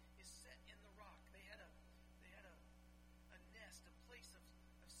nest is set in the rock. They had a nest, a place of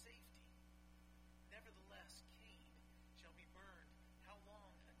safety. Nevertheless, Cain shall be burned. How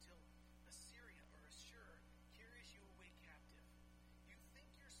long? Until Assyria or Ashur carries you away captive. You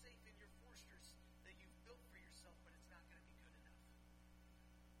think you're safe in your fortress that you've built for yourself, but it's not going to be good enough.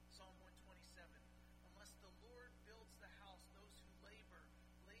 Psalm 127. Unless the Lord builds the house, those who labor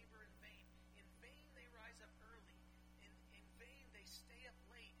in vain. In vain they rise up early. In vain they stay up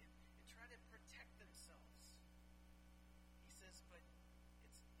late and try to protect themselves. He says, but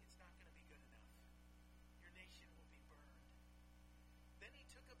it's not going to be good enough.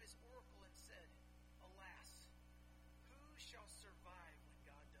 shall survive when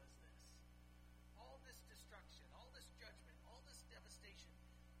God does this? All this destruction, all this judgment, all this devastation,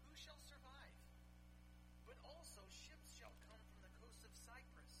 who shall survive? But also ships shall come from the coast of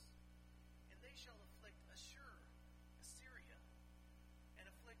Cyprus, and they shall afflict Ashur, Assyria, and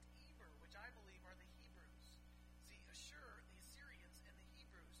afflict Eber, which I believe are the Hebrews. See, Ashur, the Assyrians, and the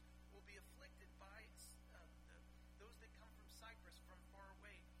Hebrews will be afflicted by those that come from Cyprus from far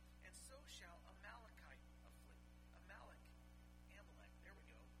away, and so shall Amalek, there we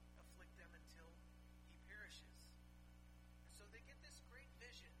go, afflict them until he perishes. And so they get this great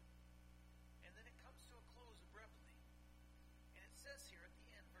vision, and then it comes to a close abruptly. And it says here at the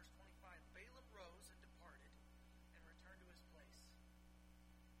end, verse 25, Balaam rose and departed and returned to his place.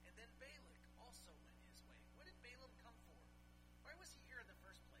 And then Balak also went his way. What did Balaam come for? Why was he here in the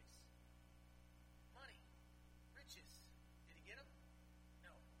first place? Money, riches. Did he get them?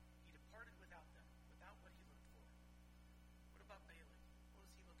 No. He departed without them, without what he looked for. What about Balak? What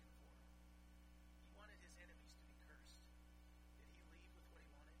was he looking for? He wanted his enemies to be cursed. Did he leave with what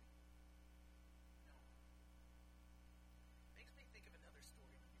he wanted? No. Makes me think of another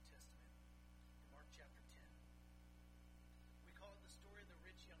story in the New Testament, in Mark chapter 10. We call it the story of the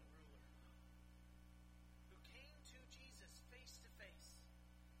rich young ruler, who came to Jesus face to face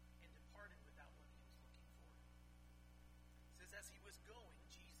and departed without what he was looking for. It says, as he was going,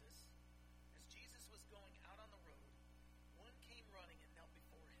 as Jesus was going out on the road, one came running and knelt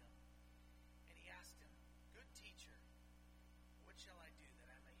before him, and he asked him, Good teacher, what shall I do that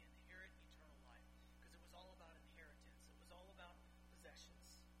I may inherit eternal life? Because it was all about inheritance. It was all about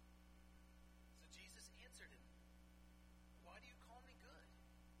possessions. So Jesus answered him, Why do you call me good?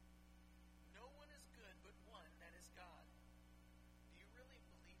 No one is good but one, that is God. Do you really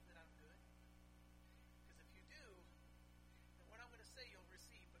believe that I'm good? Because if you do, then what I'm going to say you'll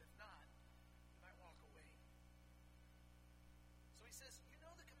receive, but if not, you might walk away. So he says, you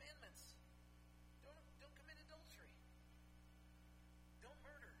know the commandments. Don't commit adultery. Don't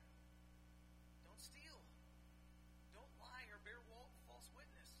murder. Don't steal. Don't lie or bear false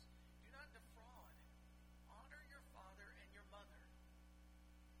witness. Do not defraud. Honor your father and your mother.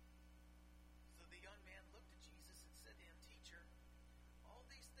 So the young man looked at Jesus and said to him, Teacher, all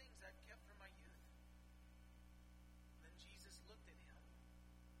these things I've kept from my youth. Then Jesus looked at him,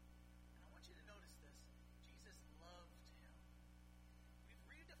 and I want you to notice this. Jesus loved him. We've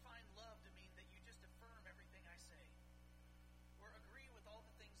redefined love to mean that you just affirm everything I say, or agree with all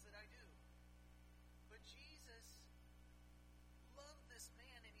the things that I do. But Jesus loved this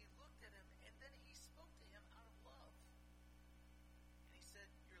man, and he looked at him, and then he spoke to him out of love. And he said,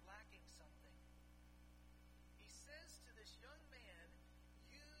 You're lacking something. He says to this young man,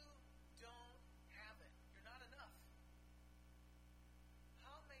 You don't have it. You're not enough.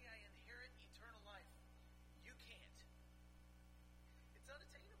 How may I inherit eternal life? You can't. It's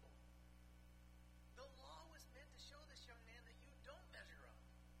unattainable. The law was meant to show this young man that you don't measure up.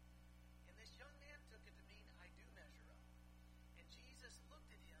 And this young man took it to mean, I do measure up. And Jesus looked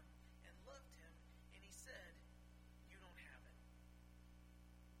at him and loved him, and he said, You don't have it.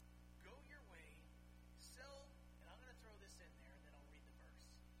 Go your way, sell, and I'm going to throw this in there, and then I'll read the verse.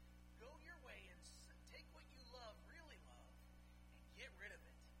 Go your way and take what you love, really love, and get rid of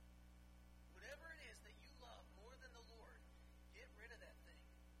it. Whatever it is that you love more than the Lord, get rid of that thing.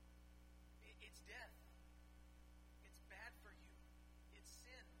 It's death. It's bad for you. It's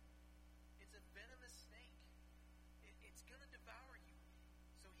sin. It's a venomous snake. It's going to devour you.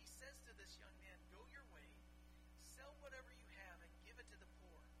 So he says to this young man, Go your way, sell whatever you have, and give it to the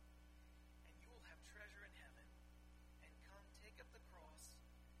poor, and you will have treasure in heaven. And come, take up the cross,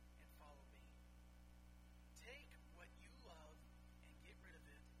 and follow me. Take what you love and get rid of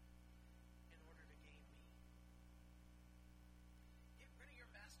it in order to gain me. Get rid of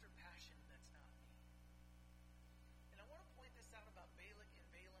your master passion that's not me. And I want to point this out about Balak and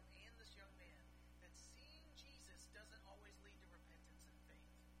Balaam and this young man, that seeing Jesus doesn't always lead to repentance and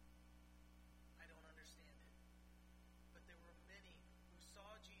faith. I don't understand it. But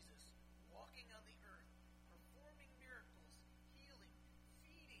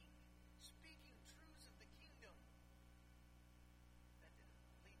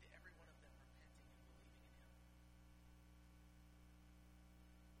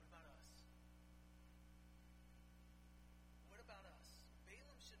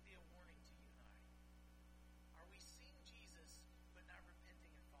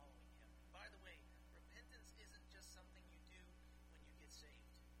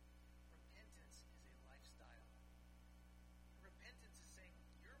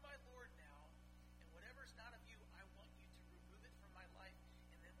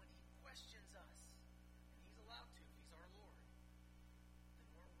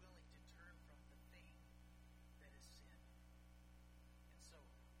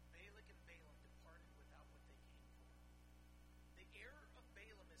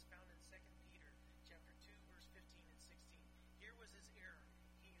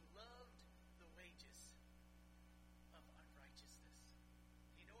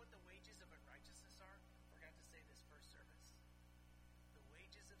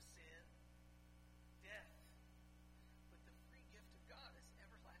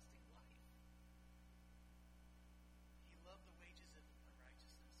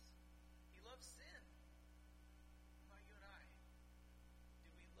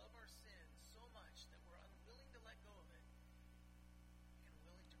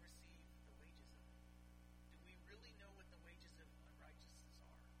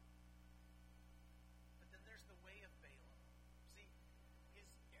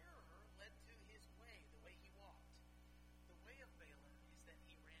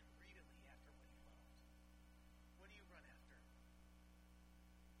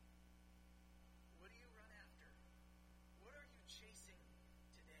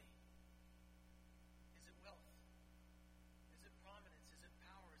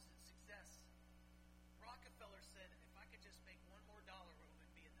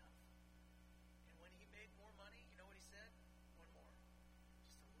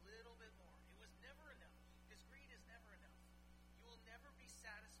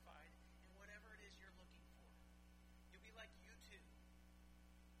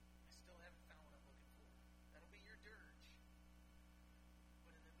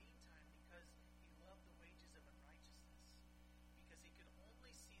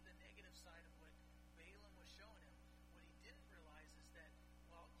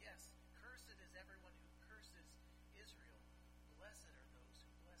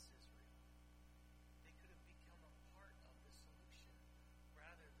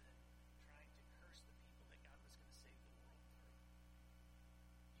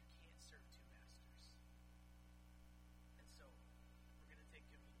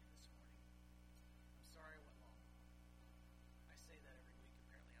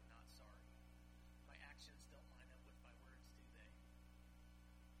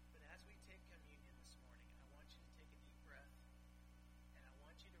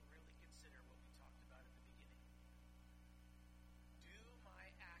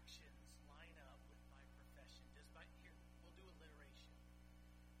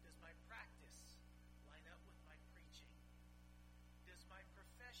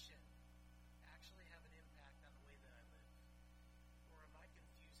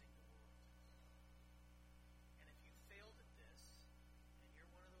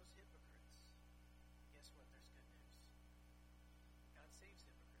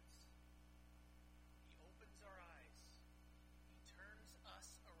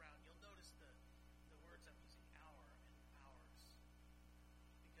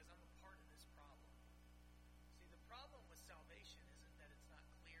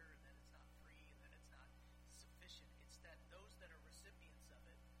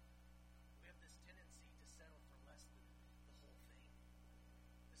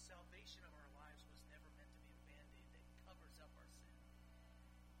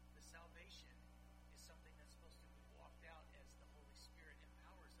salvation is something that's supposed to be walked out as the Holy Spirit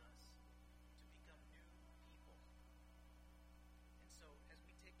empowers us to become new people. And so as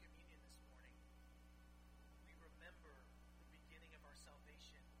we take communion this morning, we remember the beginning of our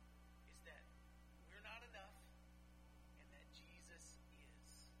salvation is that we're not enough and that Jesus is.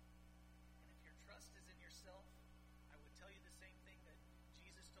 And if your trust is in yourself, I would tell you the same thing that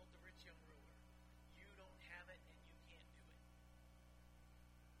Jesus told the rich young ruler. You don't have it and you can't do it.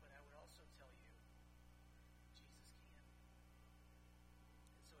 But I would also tell you, Jesus can.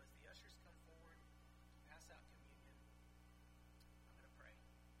 And so as the ushers come forward to pass out communion, I'm going to pray.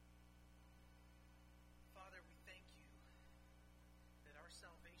 Father, we thank you that our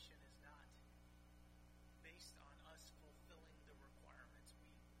salvation is not based on us fulfilling the requirements.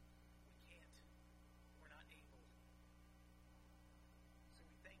 We can't. We're not able. So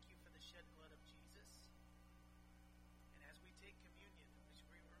we thank you for the shed blood of Jesus. And as we take communion, as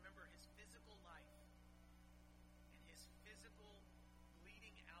we remember his physical life and his physical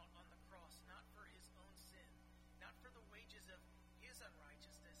bleeding out on the cross, not for his own sin, not for the wages of his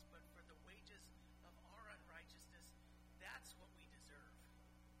unrighteousness, but for the wages of our unrighteousness, that's what we deserve.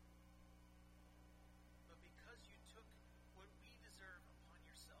 But because you took what we deserve upon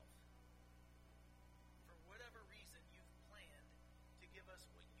yourself, for whatever reason you've planned to give us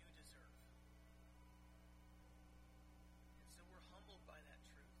what you deserve. And so we're humbled by that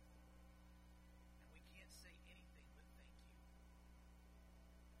truth. And we can't say anything but thank you.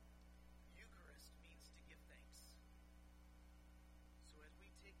 Eucharist means to give thanks. So as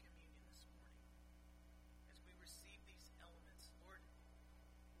we take communion this morning, as we receive these elements, Lord,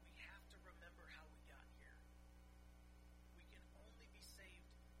 we have to remember how we got here. We can only be saved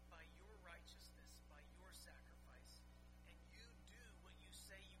by your righteousness, by your sacrifice, and you do what you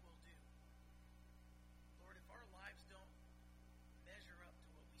say you will do. Lord, if our lives don't measure up to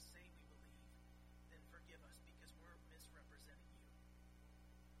what we say we believe, then forgive us because we're misrepresenting you.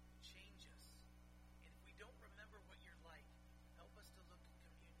 Change us. And if we don't remember what you're like, help us to look at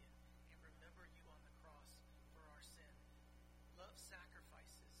communion and remember you on the cross for our sin. Love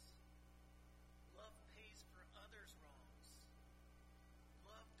sacrifices. Love pays for others' wrongs.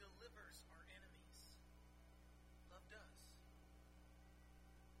 Love delivers our enemies. Love does.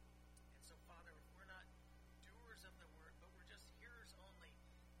 And so, Father, if we're not doers of the word, but we're just hearers only,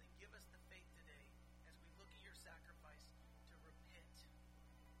 then give us the faith today as we look at your sacrifice